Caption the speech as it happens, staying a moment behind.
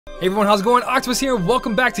Hey everyone, how's it going? Octopus here.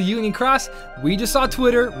 Welcome back to Union Cross. We just saw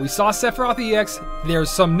Twitter. We saw Sephiroth EX.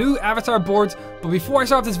 There's some new avatar boards. But before I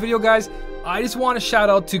start off this video, guys, I just want to shout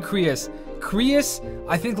out to Krius. Krius,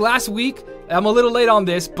 I think last week, I'm a little late on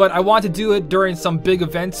this, but I want to do it during some big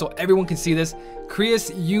event so everyone can see this.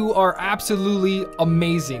 Krius, you are absolutely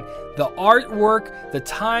amazing. The artwork, the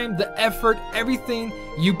time, the effort, everything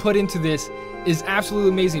you put into this is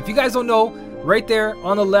absolutely amazing. If you guys don't know, right there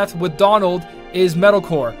on the left with Donald is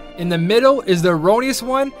Metalcore. In the middle is the erroneous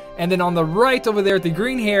one, and then on the right over there, the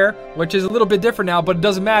green hair, which is a little bit different now, but it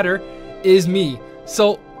doesn't matter, is me.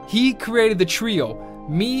 So he created the trio.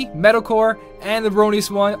 Me, Metalcore, and the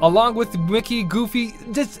erroneous one, along with Mickey, Goofy.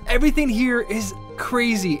 Just everything here is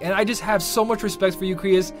crazy, and I just have so much respect for you,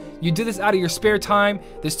 Krius. You did this out of your spare time.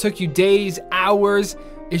 This took you days, hours.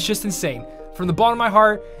 It's just insane. From the bottom of my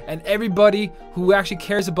heart, and everybody who actually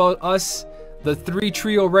cares about us, the three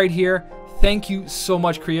trio right here, thank you so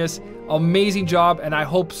much, Krius. Amazing job, and I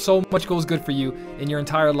hope so much goes good for you in your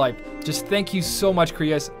entire life. Just thank you so much,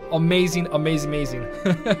 Krius. Amazing, amazing, amazing.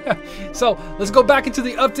 So let's go back into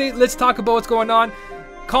the update. Let's talk about what's going on.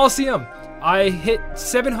 Coliseum. I hit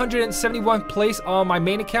 771th place on my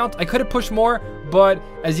main account. I could have pushed more, but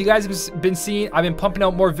as you guys have been seeing, I've been pumping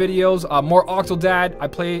out more videos, more Octodad.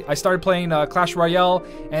 I started playing Clash Royale,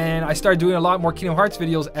 and I started doing a lot more Kingdom Hearts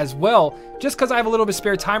videos as well. Just because I have a little bit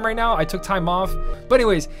spare time right now, I took time off. But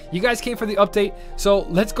anyways, you guys came for the update, so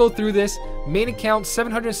let's go through this. Main account,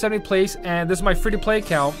 770th place, and this is my free-to-play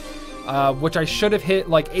account, which I should have hit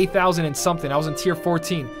like 8,000 and something. I was in tier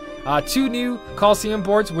 14. Two new Coliseum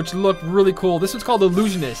boards, which look really cool. This one's called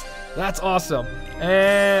Illusionist. That's awesome.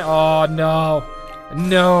 And, oh no.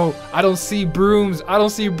 No, I don't see brooms. I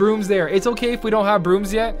don't see brooms there. It's okay if we don't have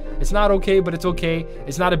brooms yet. It's not okay, but it's okay.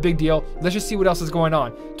 It's not a big deal. Let's just see what else is going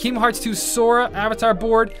on. Kingdom Hearts 2 Sora avatar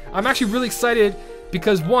board. I'm actually really excited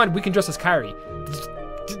because, one, we can dress as Kairi.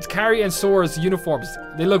 Kairi and Sora's uniforms.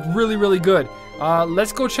 They look really, really good.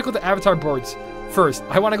 Let's go check out the avatar boards first.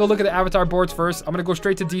 I want to go look at the avatar boards first. I'm going to go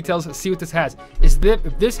straight to details and see what this has.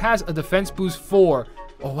 If this has a defense boost 4.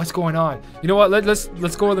 Oh, what's going on? You know what? Let's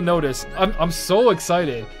go to the notice. I'm so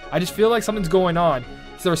excited. I just feel like something's going on.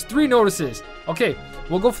 So there's 3 notices. Okay,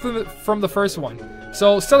 we'll go from the first one.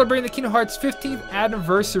 So, celebrating the Kingdom Hearts 15th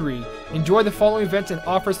anniversary. Enjoy the following events and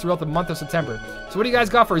offers throughout the month of September. So what do you guys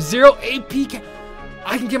got for 0 AP?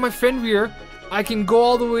 I can get my Fenrir. I can go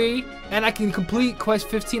all the way, and I can complete Quest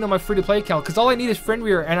 15 on my free-to-play account, because all I need is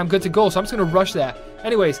Fenrir, and I'm good to go, so I'm just going to rush that.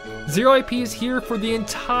 Anyways, 0 AP is here for the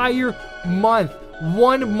entire month.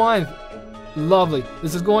 1 month. Lovely.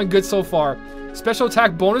 This is going good so far. Special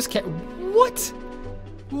attack bonus What?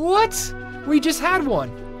 What? We just had one.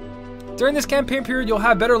 During this campaign period, you'll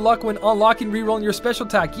have better luck when unlocking rerolling your special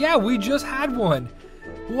attack. Yeah, we just had one.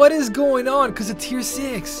 What is going on? Because of tier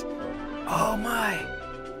 6. Oh my.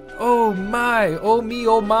 Oh my. Oh me,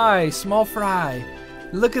 oh my. Small fry.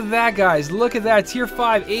 Look at that, guys. Look at that. Tier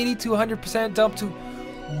 5, 80 to 100% dump to...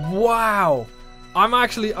 Wow.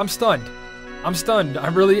 I'm stunned. I'm stunned. I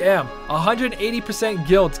really am. 180%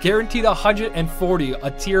 guilt. Guaranteed 140.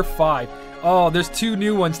 A tier 5. Oh, there's 2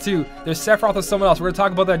 new ones too. There's Sephiroth and someone else. We're going to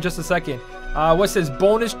talk about that in just a second. What says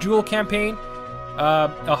bonus jewel campaign?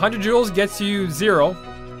 100 jewels gets you 0.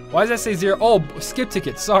 Why does that say 0? Oh, skip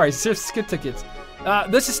tickets. Sorry, skip tickets.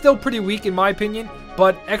 This is still pretty weak in my opinion,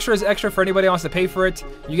 but extra is extra for anybody who wants to pay for it.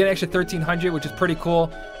 You get an extra 1,300, which is pretty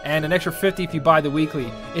cool, and an extra 50 if you buy the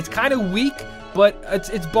weekly. It's kind of weak, but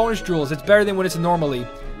it's bonus jewels. It's better than what it's normally.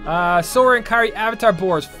 Sora and Kairi avatar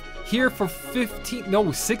boards here for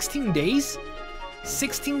 16 days?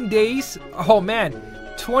 16 days? Oh man,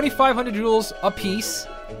 2,500 jewels a piece.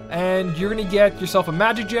 And you're gonna get yourself a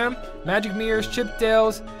magic gem, magic mirrors, chip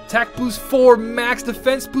tails, attack boost 4 max,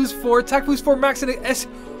 defense boost 4, attack boost 4 max, and an S.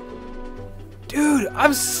 Dude,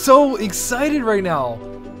 I'm so excited right now.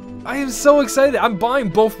 I am so excited. I'm buying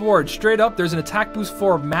both boards straight up. There's an attack boost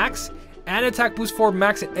 4 max and attack boost 4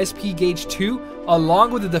 max and SP gauge 2,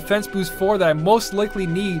 along with the defense boost 4 that I most likely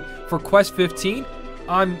need for Quest 15.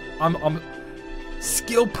 I'm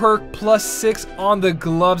skill perk plus 6 on the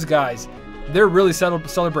gloves, guys. They're really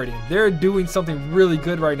celebrating. They're doing something really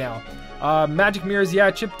good right now. Magic mirrors,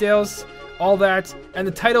 yeah, chip tails, all that. And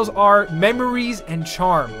the titles are Memories and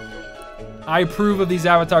Charm. I approve of these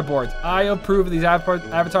avatar boards. I approve of these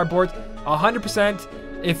avatar boards 100%.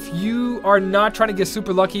 If you are not trying to get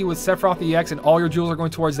super lucky with Sephiroth EX and all your jewels are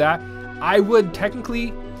going towards that, I would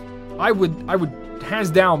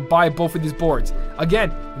hands down buy both of these boards.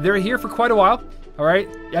 Again, they're here for quite a while. All right,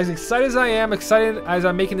 as excited as I am, excited as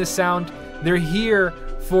I'm making this sound, they're here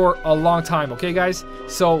for a long time, okay guys?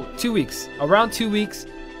 So 2 weeks, around 2 weeks,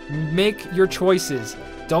 make your choices.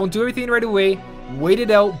 Don't do everything right away. Wait it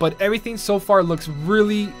out, but everything so far looks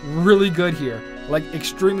really, really good here. Like,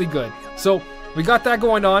 extremely good. So, we got that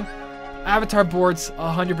going on. Avatar boards,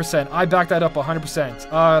 100%. I back that up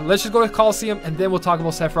 100%. Let's just go to Coliseum, and then we'll talk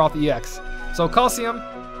about Sephiroth EX. So, Coliseum,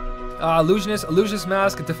 Illusionist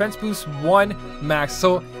Mask, Defense Boost 1 Max,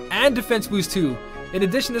 so, and Defense Boost 2. In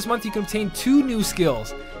addition, this month you can obtain 2 new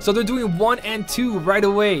skills. So they're doing 1 and 2 right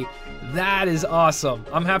away. That is awesome.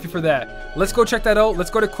 I'm happy for that. Let's go check that out. Let's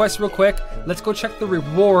go to quests real quick. Let's go check the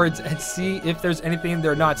rewards and see if there's anything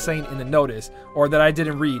they're not saying in the notice or that I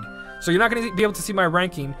didn't read. So you're not going to be able to see my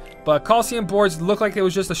ranking, but Coliseum boards look like it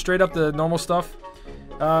was just a straight up the normal stuff.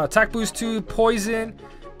 Attack Boost 2, Poison,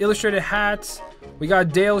 Illustrated Hats. We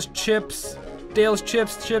got Dale's Chips,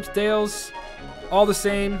 Dale's, all the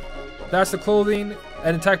same. That's the clothing,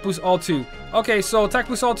 and Attack Boost all 2. Okay, so Attack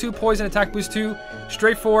Boost all 2, Poison, Attack Boost 2.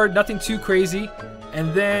 Straightforward, nothing too crazy.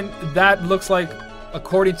 And then that looks like,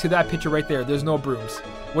 according to that picture right there, there's no brooms.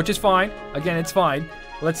 Which is fine. Again, it's fine.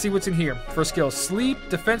 Let's see what's in here. For skills, Sleep,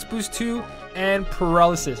 Defense Boost 2, and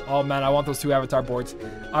Paralysis. Oh man, I want those 2 avatar boards.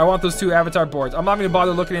 I want those 2 avatar boards. I'm not going to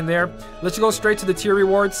bother looking in there. Let's go straight to the tier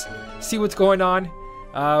rewards. See what's going on.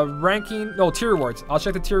 Ranking, no, tier rewards. I'll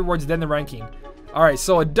check the tier rewards, then the ranking. Alright,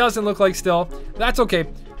 so it doesn't look like still. That's okay.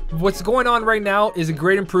 What's going on right now is a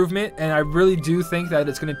great improvement, and I really do think that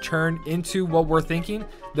it's going to turn into what we're thinking.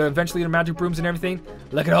 They're eventually the magic brooms and everything.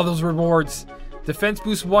 Look at all those rewards. Defense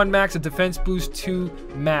Boost 1 Max and Defense Boost 2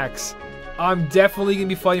 Max. I'm definitely going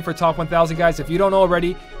to be fighting for top 1,000, guys. If you don't know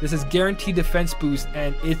already, this is guaranteed defense boost,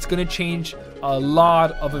 and it's going to change a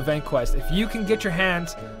lot of event quests. If you can get your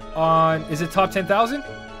hands on... Is it top 10,000?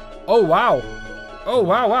 Oh, wow. Oh,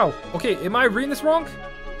 wow. Okay, am I reading this wrong?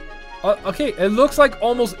 Okay, it looks like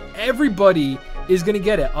almost everybody is going to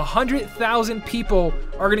get it. 100,000 people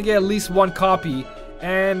are going to get at least 1 copy.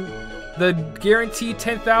 And the guaranteed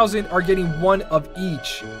 10,000 are getting 1 of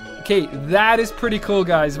each. Okay, that is pretty cool,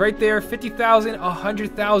 guys. Right there, 50,000,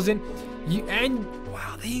 100,000. And,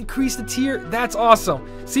 wow, they increased the tier. That's awesome.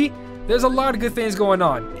 See, there's a lot of good things going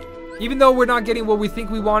on. Even though we're not getting what we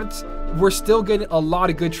think we want, we're still getting a lot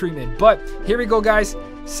of good treatment. But here we go, guys.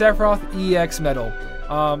 Sephiroth EX medal.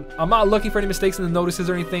 I'm not looking for any mistakes in the notices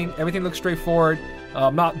or anything. Everything looks straightforward.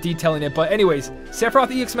 I'm not detailing it. But anyways,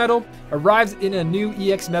 Sephiroth EX medal arrives in a new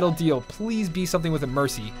EX medal deal. Please be something with a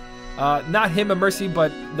mercy. Not him a mercy,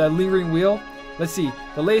 but the lingering wheel. Let's see.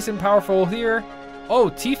 The latest and powerful here. Oh,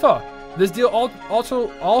 Tifa. This deal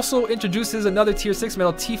also introduces another tier 6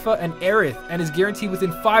 medal, Tifa and Aerith, and is guaranteed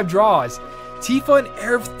within 5 draws. Tifa and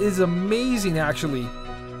Aerith is amazing, actually.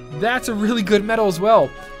 That's a really good medal as well.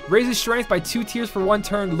 Raises strength by 2 tiers for 1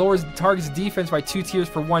 turn, lowers the target's defense by 2 tiers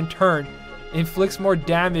for 1 turn, inflicts more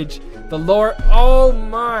damage. The lower... Oh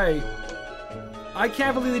my! I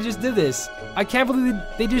can't believe they just did this. I can't believe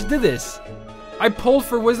they just did this. I pulled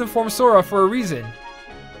for Wisdom Form Sora for a reason.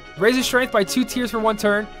 Raises strength by 2 tiers for 1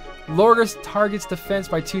 turn, lowers target's defense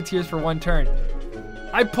by 2 tiers for 1 turn.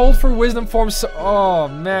 I pulled for Wisdom Form Sora. Oh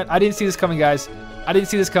man, I didn't see this coming, guys. I didn't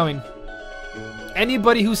see this coming.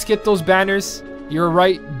 Anybody who skipped those banners, you're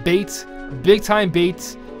right, bait, big time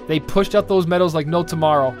bait. They pushed up those medals like no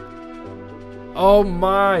tomorrow. Oh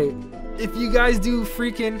my. If you guys do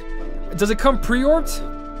freaking... Does it come pre-orbed?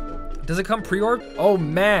 Does it come pre-orbed? Oh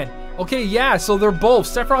man. Okay, yeah, so they're both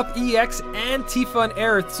Sephiroth EX and Tifa and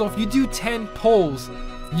Aerith. So if you do 10 polls,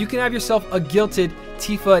 you can have yourself a gilted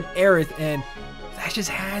Tifa and Aerith, and that's just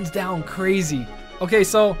hands down crazy. Okay,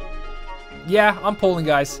 so yeah, I'm polling,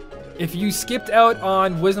 guys. If you skipped out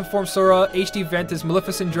on Wisdom Form Sora, HD Ventus,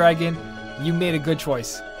 Maleficent Dragon, you made a good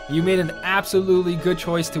choice. You made an absolutely good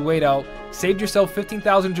choice to wait out. Saved yourself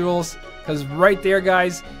 15,000 jewels, because right there,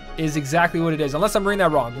 guys, is exactly what it is. Unless I'm reading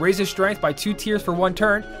that wrong. Raises strength by 2 tiers for 1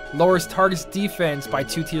 turn. Lowers target's defense by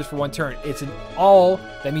 2 tiers for 1 turn. It's an all.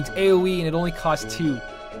 That means AoE, and it only costs 2.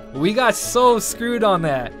 We got so screwed on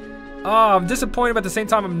that. I'm disappointed, but at the same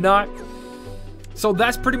time, I'm not. So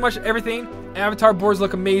that's pretty much everything. Avatar boards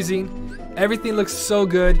look amazing. Everything looks so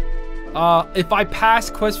good. If I pass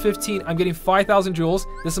Quest 15, I'm getting 5,000 jewels.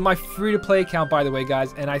 This is my free-to-play account, by the way,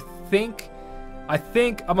 guys. And I think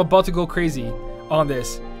I'm about to go crazy on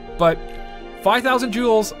this. But 5,000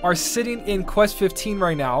 jewels are sitting in Quest 15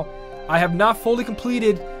 right now. I have not fully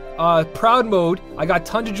completed Proud Mode. I got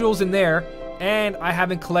tons of jewels in there. And I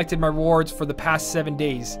haven't collected my rewards for the past 7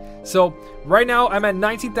 days. So right now I'm at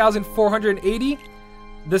 19,480.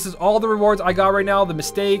 This is all the rewards I got right now. The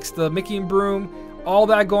mistakes, the Mickey and Broom, all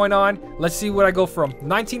that going on. Let's see what I go from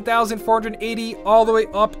 19,480 all the way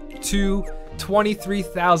up to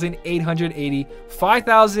 23,880.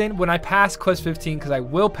 5,000 when I pass Quest 15, because I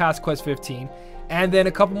will pass Quest 15. and then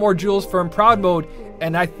a couple more jewels from Proud Mode,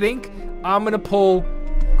 and I think I'm gonna pull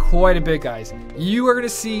quite a bit, guys. You are gonna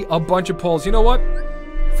see a bunch of pulls. You know what?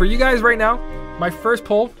 For you guys right now, my first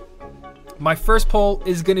pull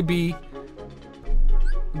is gonna be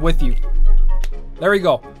with you. There we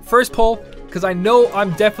go. First pull, because I know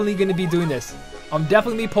I'm definitely gonna be doing this. I'm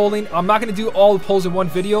definitely polling. I'm not gonna do all the polls in one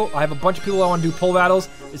video. I have a bunch of people I want to do poll battles.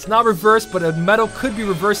 It's not reversed, but a medal could be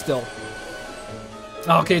reversed still.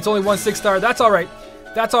 Okay, it's only 1 6-star. That's all right.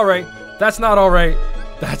 That's all right. That's not all right.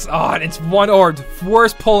 That's odd. It's 1 orb.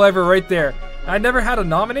 Worst pull ever right there. I never had a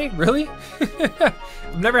nominee? Really?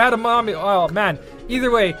 I've never had a nominee. Oh, man. Either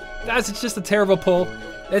way, that's just a terrible pull.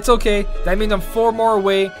 It's okay. That means I'm 4 more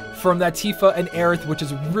away from that Tifa and Aerith, which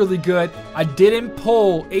is really good. I didn't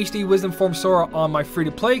pull HD Wisdom Form Sora on my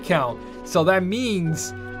free-to-play account, so that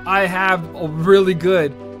means I have a really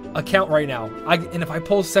good account right now. And if I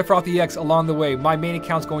pull Sephiroth EX along the way, my main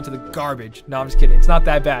account's going to the garbage. No, I'm just kidding. It's not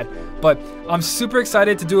that bad. But I'm super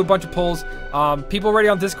excited to do a bunch of polls. People already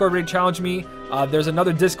on Discord already challenged me. There's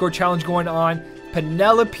another Discord challenge going on.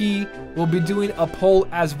 Penelope will be doing a poll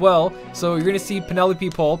as well. So you're going to see Penelope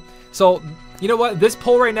poll. So, you know what? This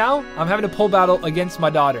poll right now, I'm having a poll battle against my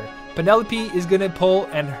daughter. Penelope is going to poll,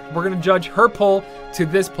 and we're going to judge her poll to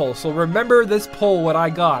this poll. So remember this poll, what I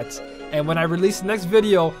got. And when I release the next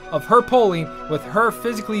video of her polling, with her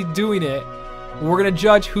physically doing it, we're going to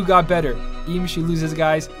judge who got better. Even if she loses,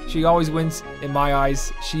 guys, she always wins in my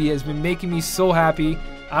eyes. She has been making me so happy.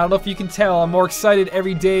 I don't know if you can tell. I'm more excited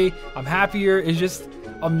every day. I'm happier. It's just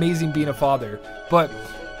amazing being a father. But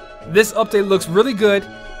this update looks really good.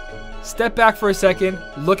 Step back for a second.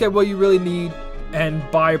 Look at what you really need and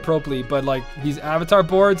buy appropriately. But like these avatar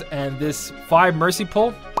boards and this 5 mercy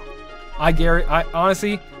pull, I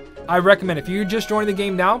honestly, I recommend, if you're just joining the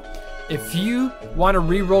game now, if you want to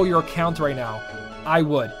re-roll your account right now, I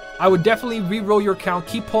would definitely re-roll your account.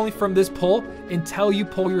 Keep pulling from this pull until you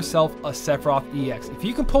pull yourself a Sephiroth EX. If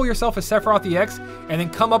you can pull yourself a Sephiroth EX and then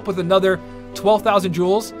come up with another 12,000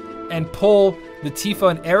 jewels and pull the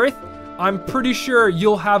Tifa and Aerith, I'm pretty sure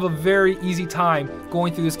you'll have a very easy time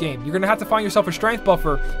going through this game. You're going to have to find yourself a strength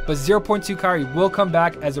buffer, but 0.2 Kairi will come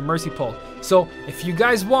back as a mercy pull. So if you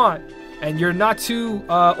guys want, and you're not too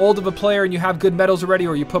old of a player and you have good medals already,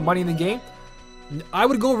 or you put money in the game, I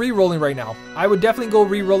would go re-rolling right now. I would definitely go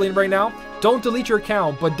re-rolling right now. Don't delete your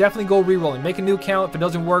account, but definitely go re-rolling. Make a new account. If it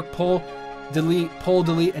doesn't work, pull, delete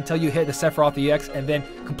until you hit the Sephiroth EX, and then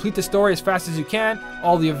complete the story as fast as you can.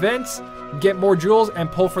 All the events, get more jewels,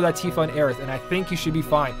 and pull for that Tifa and Aerith. And I think you should be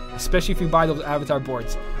fine, especially if you buy those avatar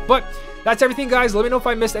boards. But that's everything, guys. Let me know if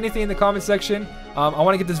I missed anything in the comment section. I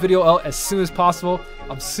want to get this video out as soon as possible.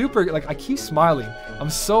 I'm super, like, I keep smiling. I'm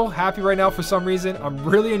so happy right now for some reason. I'm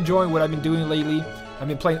really enjoying what I've been doing lately. I've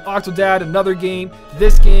been playing Octodad, another game,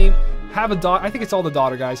 this game. Have a daughter. I think it's all the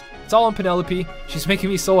daughter, guys. It's all on Penelope. She's making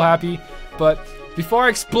me so happy. But before I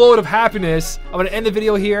explode of happiness, I'm going to end the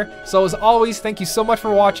video here. So as always, thank you so much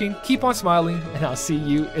for watching. Keep on smiling, and I'll see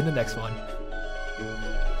you in the next one.